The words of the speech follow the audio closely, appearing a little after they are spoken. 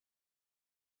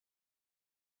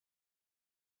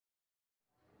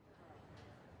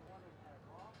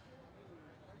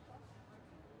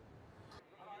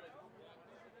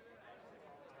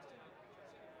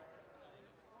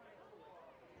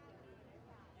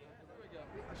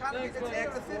trying to get the team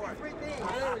to send you free things.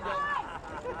 There we go.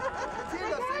 The team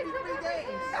will send you free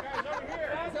games.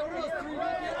 Guys, over here. Is that one of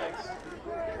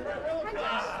those 3D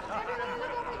games? Everyone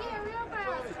look over here real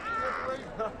fast.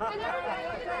 And everybody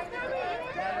look at that.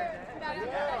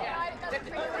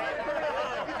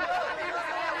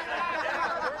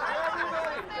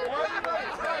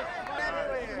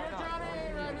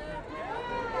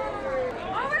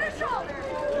 Over the shoulder.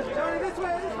 Johnny, this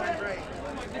way, this way. This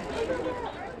way, this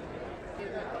way.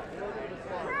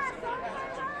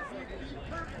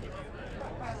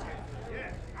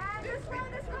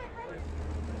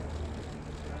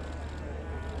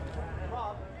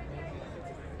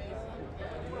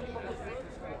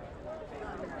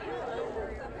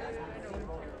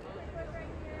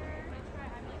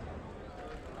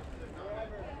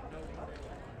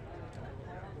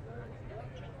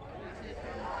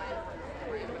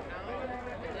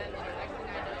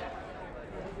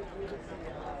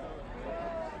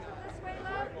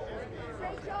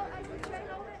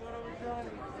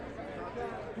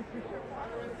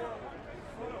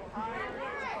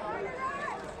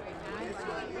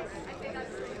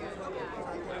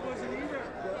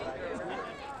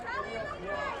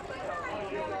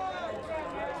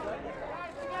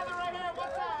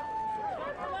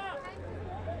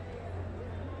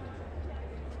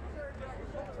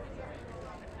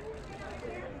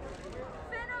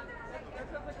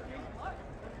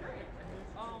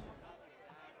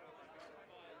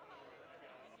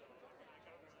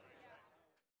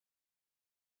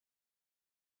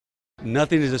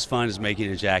 Nothing is as fun as making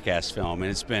a Jackass film,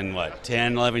 and it's been, what,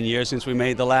 10, 11 years since we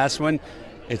made the last one.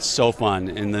 It's so fun,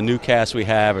 and the new cast we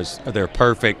have, they're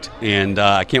perfect, and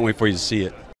I can't wait for you to see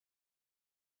it.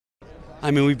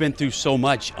 I mean, we've been through so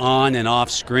much on and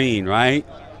off screen, right?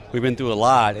 We've been through a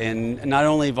lot, and not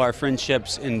only have our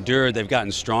friendships endured, they've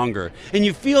gotten stronger. And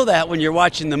you feel that when you're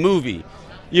watching the movie.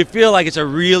 You feel like it's a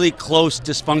really close,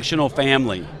 dysfunctional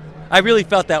family. I really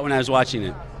felt that when I was watching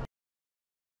it.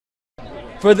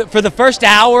 For the first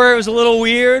hour, it was a little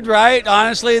weird, right?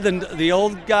 Honestly, the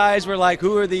old guys were like,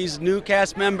 who are these new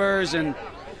cast members? And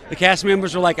the cast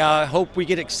members were like, I hope we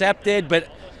get accepted. But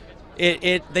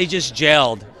they just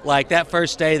gelled. Like that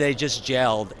first day, they just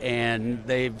gelled, and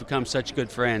they've become such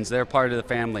good friends. They're part of the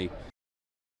family.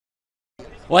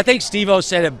 Well, I think Steve-O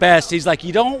said it best. He's like,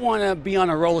 you don't want to be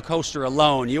on a roller coaster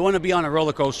alone. You want to be on a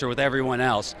roller coaster with everyone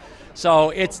else.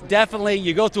 So it's definitely,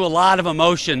 you go through a lot of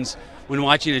emotions when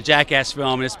watching a Jackass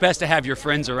film, and it's best to have your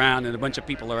friends around and a bunch of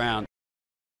people around.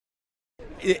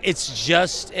 It's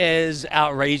just as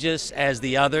outrageous as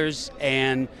the others,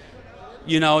 and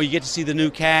you know, you get to see the new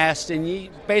cast, and you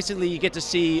get to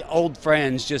see old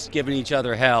friends just giving each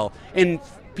other hell, and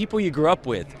people you grew up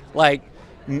with. Like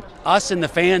us and the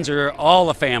fans are all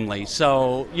a family,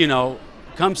 so you know,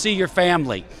 come see your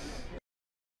family.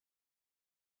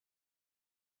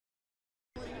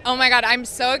 Oh my God, I'm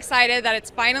so excited that it's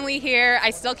finally here.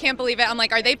 I still can't believe it. I'm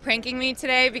like, are they pranking me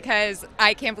today? Because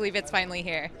I can't believe it's finally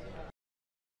here.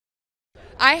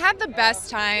 I had the best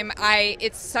time.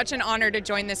 It's such an honor to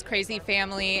join this crazy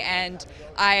family, and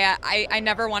I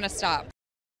never want to stop.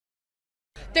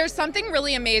 There's something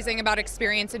really amazing about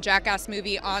experiencing a Jackass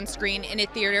movie on screen in a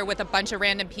theater with a bunch of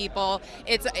random people.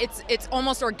 It's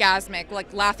almost orgasmic,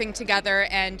 like laughing together,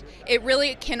 and it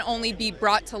really can only be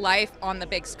brought to life on the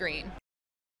big screen.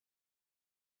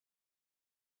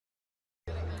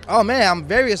 Oh man, I'm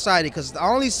very excited because I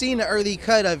only seen the early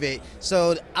cut of it,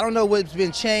 so I don't know what's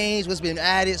been changed, what's been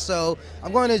added, so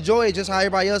I'm going to enjoy it just how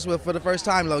everybody else will for the first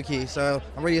time, low-key, so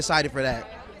I'm really excited for that.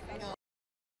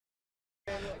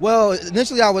 Well,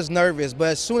 initially I was nervous, but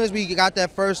as soon as we got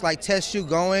that first test shoot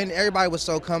going, everybody was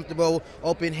so comfortable,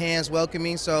 open hands,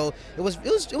 welcoming, so it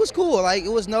was cool. Like,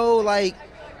 it was no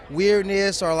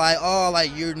weirdness or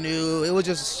you're new. It was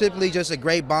just simply just a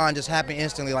great bond just happened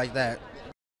instantly like that.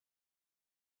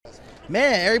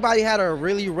 Man, everybody had a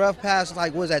really rough past,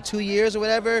 what was that, 2 years or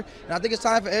whatever? And I think it's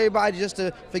time for everybody just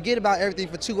to forget about everything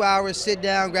for 2 hours, sit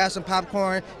down, grab some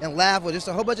popcorn, and laugh with just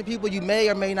a whole bunch of people you may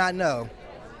or may not know.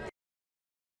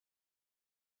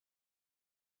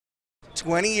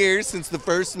 20 years since the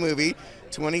first movie,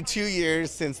 22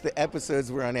 years since the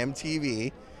episodes were on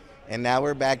MTV, and now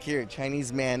we're back here at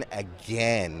Chinese Man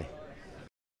again.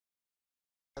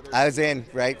 I was in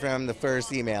right from the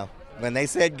first email. When they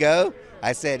said go,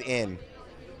 I said in.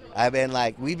 I've been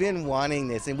we've been wanting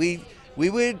this, and we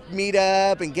would meet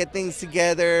up and get things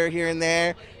together here and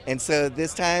there, and so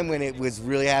this time when it was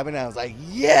really happening, I was like,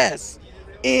 yes,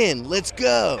 in, let's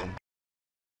go.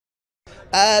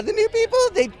 The new people,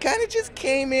 they kind of just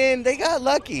came in, they got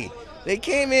lucky. They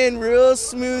came in real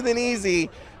smooth and easy.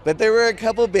 But there were a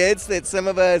couple bits that some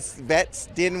of us vets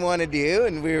didn't want to do,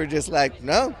 and we were just like,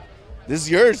 no, this is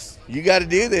yours. You got to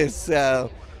do this. So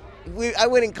I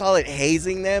wouldn't call it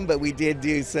hazing them, but we did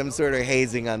do some sort of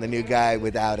hazing on the new guy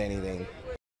without anything.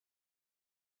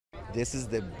 This is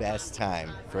the best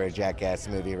time for a Jackass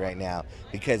movie right now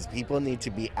because people need to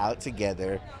be out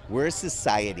together. We're a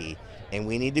society, and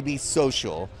we need to be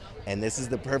social. And this is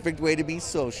the perfect way to be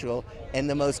social and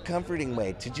the most comforting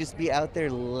way to just be out there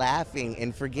laughing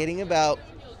and forgetting about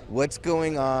what's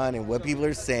going on and what people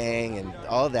are saying and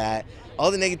all that. All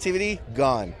the negativity,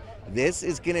 gone. This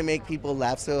is going to make people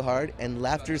laugh so hard, and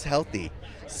laughter's healthy.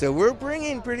 So we're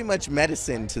bringing pretty much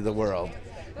medicine to the world.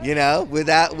 You know,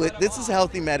 this is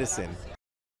healthy medicine.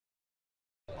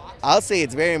 I'll say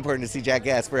it's very important to see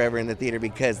Jackass forever in the theater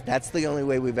because that's the only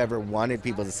way we've ever wanted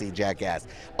people to see Jackass.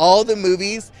 All the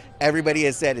movies, everybody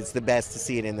has said it's the best to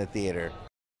see it in the theater.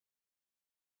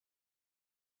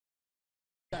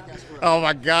 Oh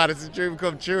my God, it's a dream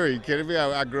come true. Are you kidding me?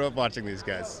 I grew up watching these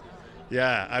guys.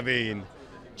 Yeah, I mean,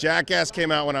 Jackass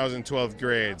came out when I was in 12th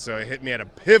grade, so it hit me at a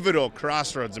pivotal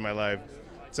crossroads in my life.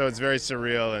 So it's very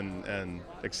surreal and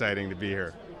exciting to be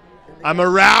here. I'm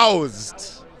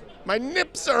aroused. My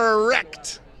nips are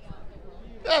erect.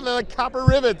 Yeah, they're like copper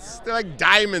rivets. They're like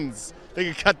diamonds. They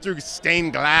can cut through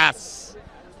stained glass.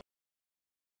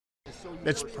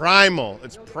 It's primal.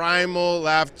 It's primal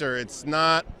laughter. It's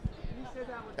not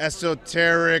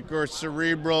esoteric or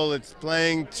cerebral. It's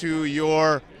playing to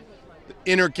your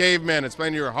inner caveman. It's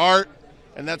playing to your heart.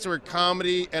 And that's where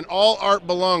comedy and all art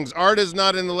belongs. Art is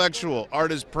not intellectual.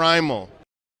 Art is primal.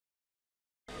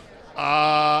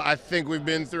 I think we've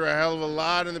been through a hell of a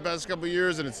lot in the past couple of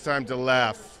years, and it's time to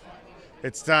laugh.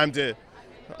 It's time to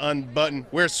unbutton,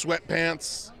 wear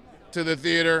sweatpants to the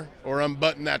theater, or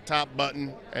unbutton that top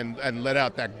button and let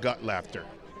out that gut laughter.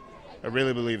 I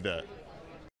really believe that.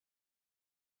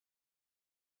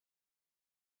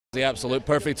 The absolute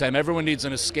perfect time. Everyone needs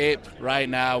an escape right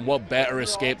now. What better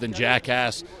escape than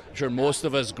Jackass? I'm sure most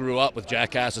of us grew up with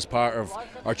Jackass as part of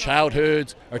our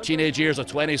childhood, our teenage years, our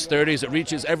 20s, 30s. It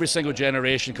reaches every single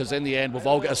generation because in the end we've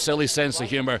all got a silly sense of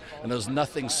humor, and there's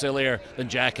nothing sillier than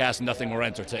Jackass, nothing more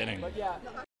entertaining.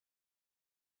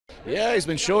 Yeah, he's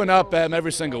been showing up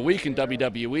every single week in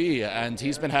WWE, and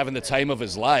he's been having the time of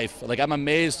his life. Like, I'm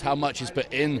amazed how much he's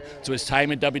put into his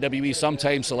time in WWE.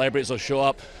 Sometimes celebrities will show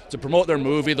up to promote their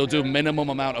movie. They'll do minimum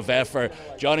amount of effort.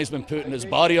 Johnny's been putting his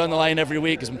body on the line every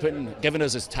week. He's been giving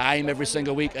us his time every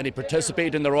single week, and he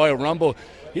participated in the Royal Rumble.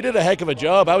 He did a heck of a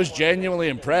job. I was genuinely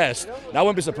impressed. And I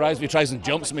wouldn't be surprised if he tries and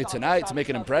jumps me tonight to make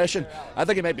an impression. I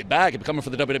think he might be back. He'll be coming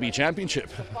for the WWE Championship.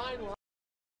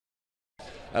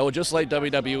 Well, just like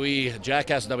WWE,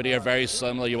 Jackass and WWE are very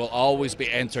similar. You will always be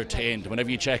entertained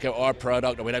whenever you check out our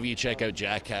product or whenever you check out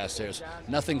Jackass. There's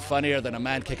nothing funnier than a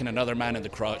man kicking another man in the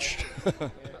crotch.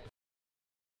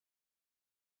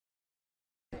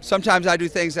 Sometimes I do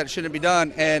things that shouldn't be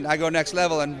done, and I go next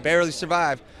level and barely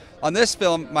survive. On this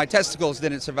film, my testicles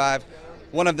didn't survive.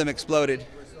 One of them exploded.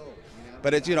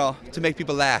 But it's, you know, to make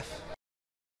people laugh.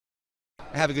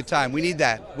 Have a good time. We need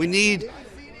that. We need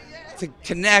to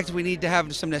connect. We need to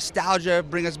have some nostalgia,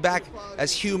 bring us back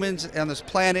as humans on this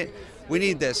planet. We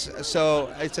need this.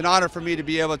 So it's an honor for me to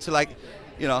be able to, like,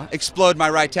 you know, explode my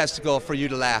right testicle for you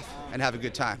to laugh and have a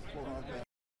good time.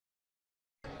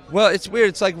 Well, it's weird.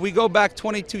 It's like we go back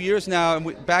 22 years now,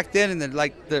 and back then in the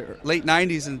late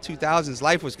 90s and 2000s,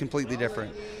 life was completely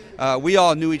different. We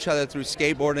all knew each other through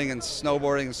skateboarding and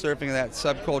snowboarding and surfing and that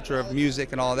subculture of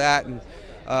music and all that. And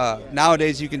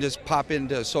nowadays you can just pop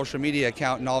into a social media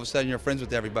account and all of a sudden you're friends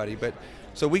with everybody. But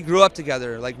so we grew up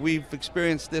together. Like, we've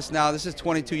experienced this now. This is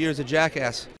 22 years of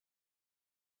Jackass.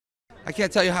 I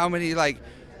can't tell you how many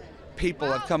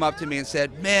people have come up to me and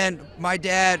said, man, my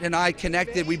dad and I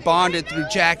connected, we bonded through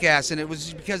Jackass, and it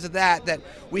was because of that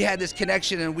we had this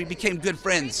connection and we became good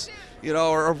friends, you know,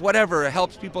 or whatever. It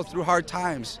helps people through hard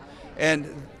times. And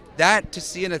that, to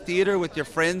see in a theater with your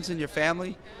friends and your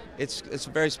family, it's a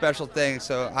very special thing.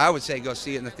 So I would say go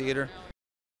see it in the theater.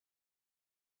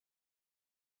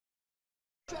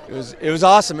 It was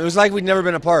awesome. It was like we'd never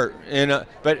been apart, and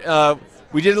but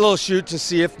we did a little shoot to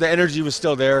see if the energy was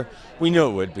still there. We knew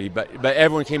it would be, but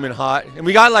everyone came in hot, and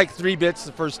we got like 3 bits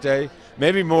the first day,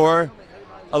 maybe more.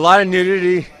 A lot of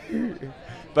nudity,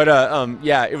 but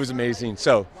yeah, it was amazing.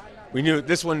 So we knew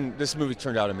this movie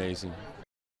turned out amazing.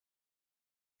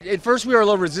 At first, we were a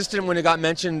little resistant when it got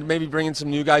mentioned, maybe bringing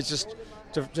some new guys just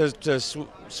to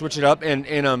switch it up,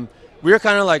 and we were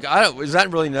kind of like, is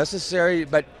that really necessary?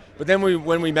 But then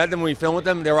when we met them, when we filmed with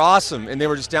them, they were awesome, and they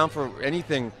were just down for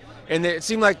anything. And it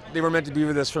seemed like they were meant to be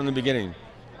with us from the beginning,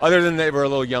 other than they were a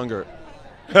little younger.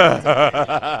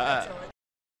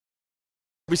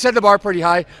 We set the bar pretty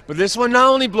high, but this one not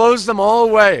only blows them all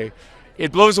away,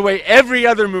 it blows away every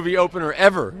other movie opener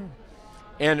ever.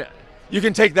 And you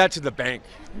can take that to the bank.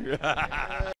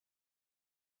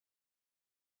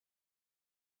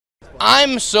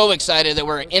 I'm so excited that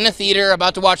we're in a theater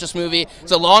about to watch this movie.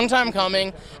 It's a long time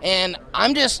coming, and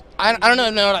I don't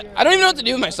even know what to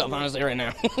do with myself, honestly, right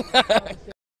now.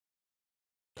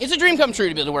 It's a dream come true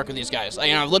to be able to work with these guys.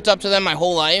 I've looked up to them my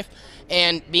whole life,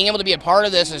 and being able to be a part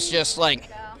of this is just like,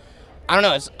 I don't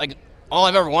know, it's like all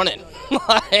I've ever wanted.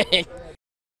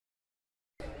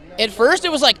 At first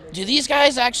it was like, do these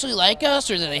guys actually like us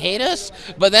or do they hate us?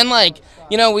 But then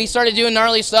we started doing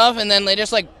gnarly stuff, and then they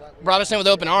just brought us in with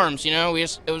open arms,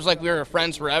 it was like we were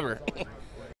friends forever.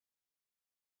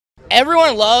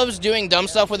 Everyone loves doing dumb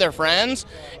stuff with their friends,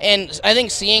 and I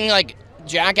think seeing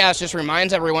Jackass just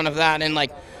reminds everyone of that, and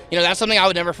that's something I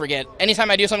would never forget.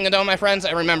 Anytime I do something dumb with my friends,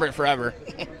 I remember it forever.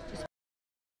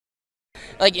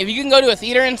 If you can go to a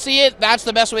theater and see it, that's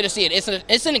the best way to see it.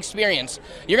 It's an experience.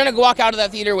 You're going to walk out of that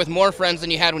theater with more friends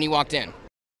than you had when you walked in.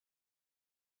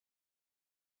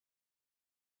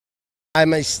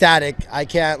 I'm ecstatic. I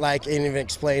can't even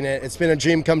explain it. It's been a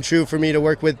dream come true for me to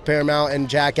work with Paramount and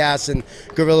Jackass and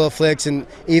Guerrilla Flicks, and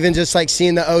even just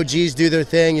seeing the OGs do their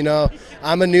thing.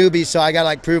 I'm a newbie, so I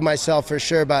gotta prove myself for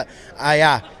sure. But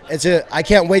I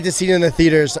can't wait to see it in the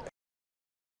theaters.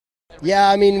 Yeah,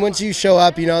 I mean, once you show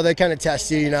up, they kind of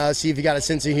test you, see if you got a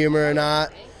sense of humor or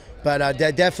not. But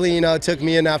definitely, it took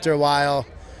me in after a while.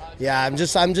 Yeah, I'm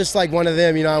just like one of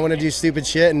them. I want to do stupid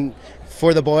shit and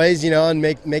for the boys, and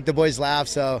make the boys laugh.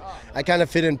 So I kind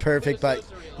of fit in perfect. But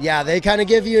yeah, they kind of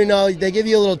give you, they give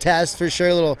you a little test for sure,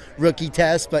 a little rookie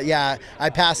test. But yeah,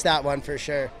 I passed that one for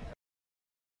sure.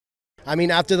 I mean,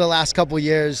 after the last couple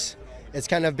years, it's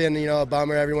kind of been, a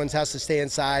bummer. Everyone has to stay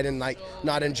inside and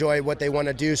not enjoy what they want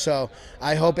to do. So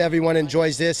I hope everyone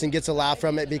enjoys this and gets a laugh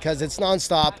from it, because it's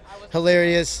nonstop,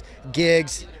 hilarious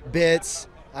gigs, bits.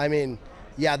 I mean,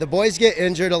 yeah, the boys get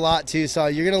injured a lot too, so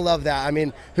you're gonna love that. I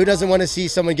mean, who doesn't want to see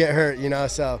someone get hurt,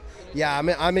 So yeah,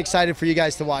 I'm excited for you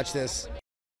guys to watch this.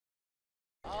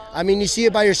 I mean, you see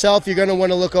it by yourself, you're gonna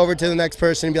want to look over to the next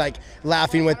person and be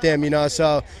laughing with them,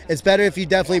 So it's better if you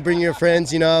definitely bring your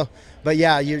friends, But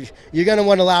yeah, you're gonna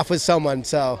want to laugh with someone.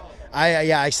 So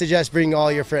I suggest bringing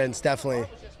all your friends, definitely.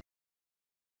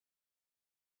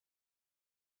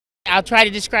 I'll try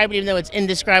to describe it, even though it's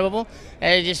indescribable.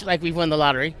 Just like we've won the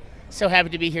lottery. So happy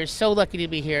to be here. So lucky to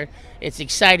be here. It's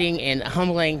exciting and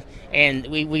humbling, and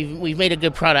we've made a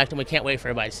good product, and we can't wait for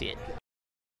everybody to see it.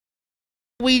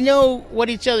 We know what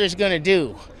each other's going to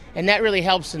do, and that really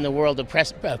helps in the world of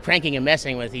pranking and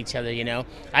messing with each other.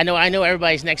 I know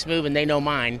everybody's next move, and they know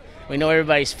mine. We know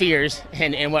everybody's fears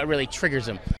and what really triggers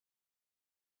them.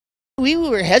 We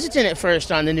were hesitant at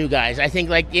first on the new guys. I think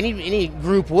like any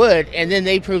group would, and then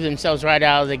they proved themselves right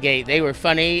out of the gate. They were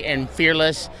funny and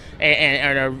fearless,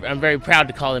 and I'm very proud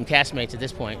to call them castmates at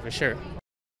this point, for sure.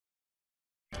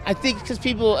 I think because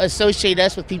people associate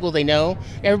us with people they know.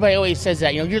 Everybody always says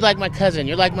that, you're like my cousin,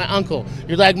 you're like my uncle,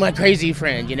 you're like my crazy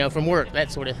friend, from work,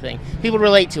 that sort of thing. People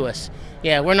relate to us.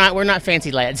 Yeah, we're not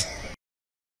fancy lads.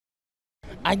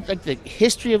 I think the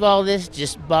history of all this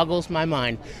just boggles my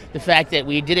mind. The fact that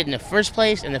we did it in the first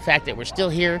place and the fact that we're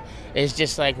still here is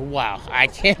just like, wow, I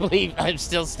can't believe I'm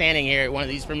still standing here at one of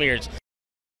these premieres.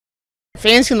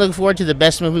 Fans can look forward to the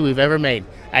best movie we've ever made.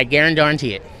 I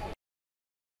guarantee it.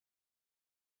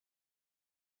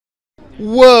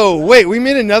 Whoa, wait, we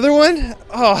made another one?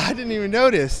 Oh, I didn't even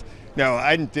notice. No,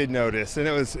 I did notice, and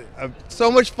it was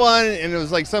so much fun, and it was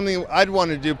like something I'd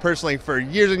wanted to do personally for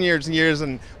years and years and years,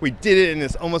 and we did it, and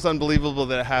it's almost unbelievable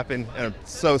that it happened, and I'm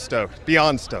so stoked,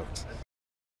 beyond stoked.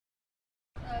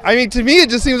 I mean, to me, it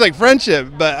just seems like friendship,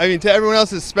 but I mean, to everyone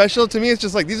else, it's special. To me, it's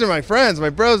just like, these are my friends, my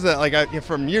bros that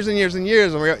from years and years and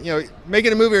years, and we're,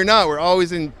 making a movie or not, we're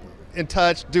always in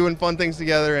touch, doing fun things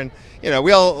together, and a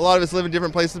lot of us live in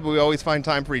different places, but we always find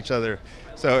time for each other.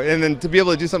 So, and then to be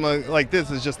able to do something like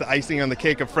this is just the icing on the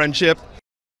cake of friendship.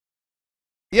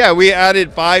 Yeah, we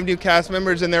added 5 new cast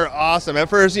members, and they're awesome. At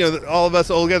first, all of us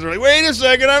old guys were like, wait a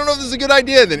second, I don't know if this is a good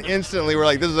idea. Then instantly we're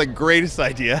like, this is the greatest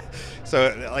idea.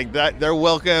 So like that, they're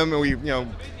welcome, and we,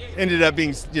 ended up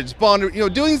being just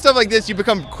bonded. Doing stuff like this, you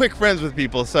become quick friends with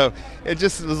people. So it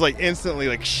just was like instantly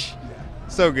like, shh,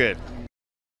 so good.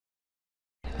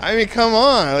 I mean, come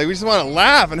on, we just want to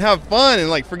laugh and have fun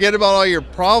and forget about all your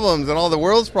problems and all the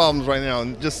world's problems right now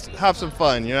and just have some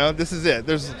fun, This is it.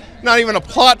 There's not even a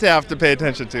plot to have to pay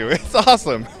attention to. It's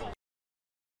awesome.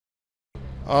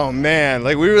 Oh man,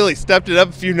 we really stepped it up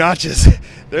a few notches.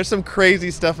 There's some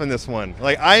crazy stuff in this one.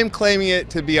 I am claiming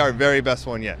it to be our very best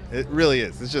one yet. It really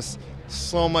is. It's just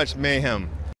so much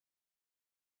mayhem.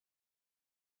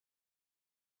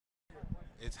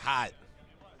 It's hot.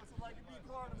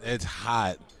 It's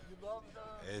hot.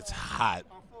 It's hot.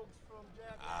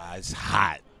 It's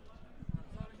hot.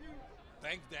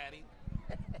 Thanks, Daddy.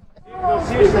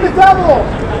 Speak of the devil.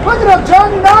 Look at him,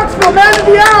 Johnny Knoxville, man of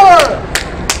the hour.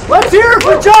 Let's hear it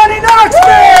for Johnny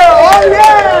Knoxville. Oh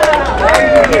yeah.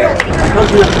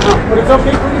 But it's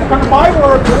okay for you to come by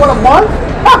for what, a month?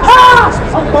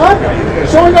 A month?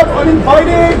 Showing up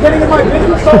uninvited, getting in my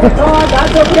business all the time,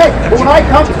 that's okay. But when I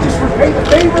come to just repay the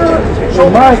favor, show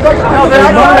my respect, I'm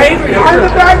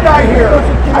the bad guy here.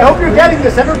 I hope you're getting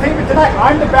this entertainment tonight.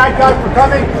 I'm the bad guy for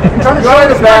coming. I'm trying to show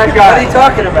You're the bad guy. What are you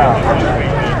talking about?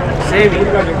 Sammy.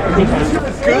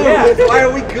 Goons. Why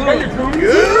are we goons?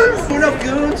 Goons? Who know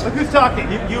goons? Look who's talking.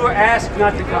 You were asked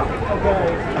not to come.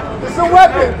 Okay. This is a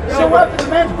weapon. It's a weapon. The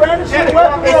man's brandishing a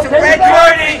weapon. It's a red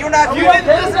party. You're not. You didn't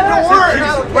listen to words.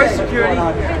 Where's security?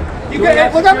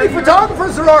 Look how many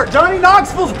photographers there are. Johnny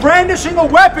Knoxville's brandishing a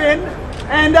weapon,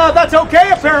 and that's okay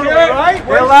apparently, right?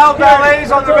 We allow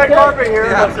ballets on the red carpet here.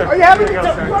 Are you having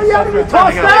me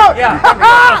tossed out?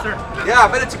 Yeah,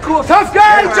 but it's a cool. Tough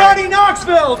guy, Johnny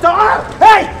Knoxville.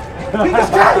 Hey, Jesus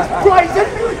Christ, hit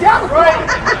me with down right.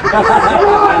 Come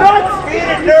on, nuts. Beat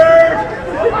it, nerd.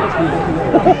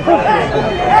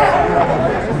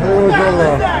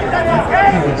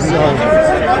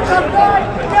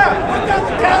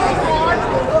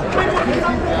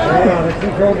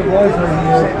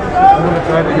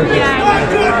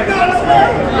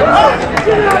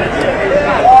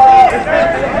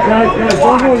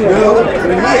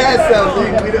 When he has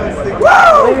something, we don't stick. Woo!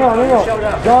 Hang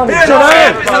on. John,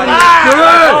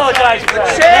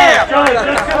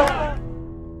 champ!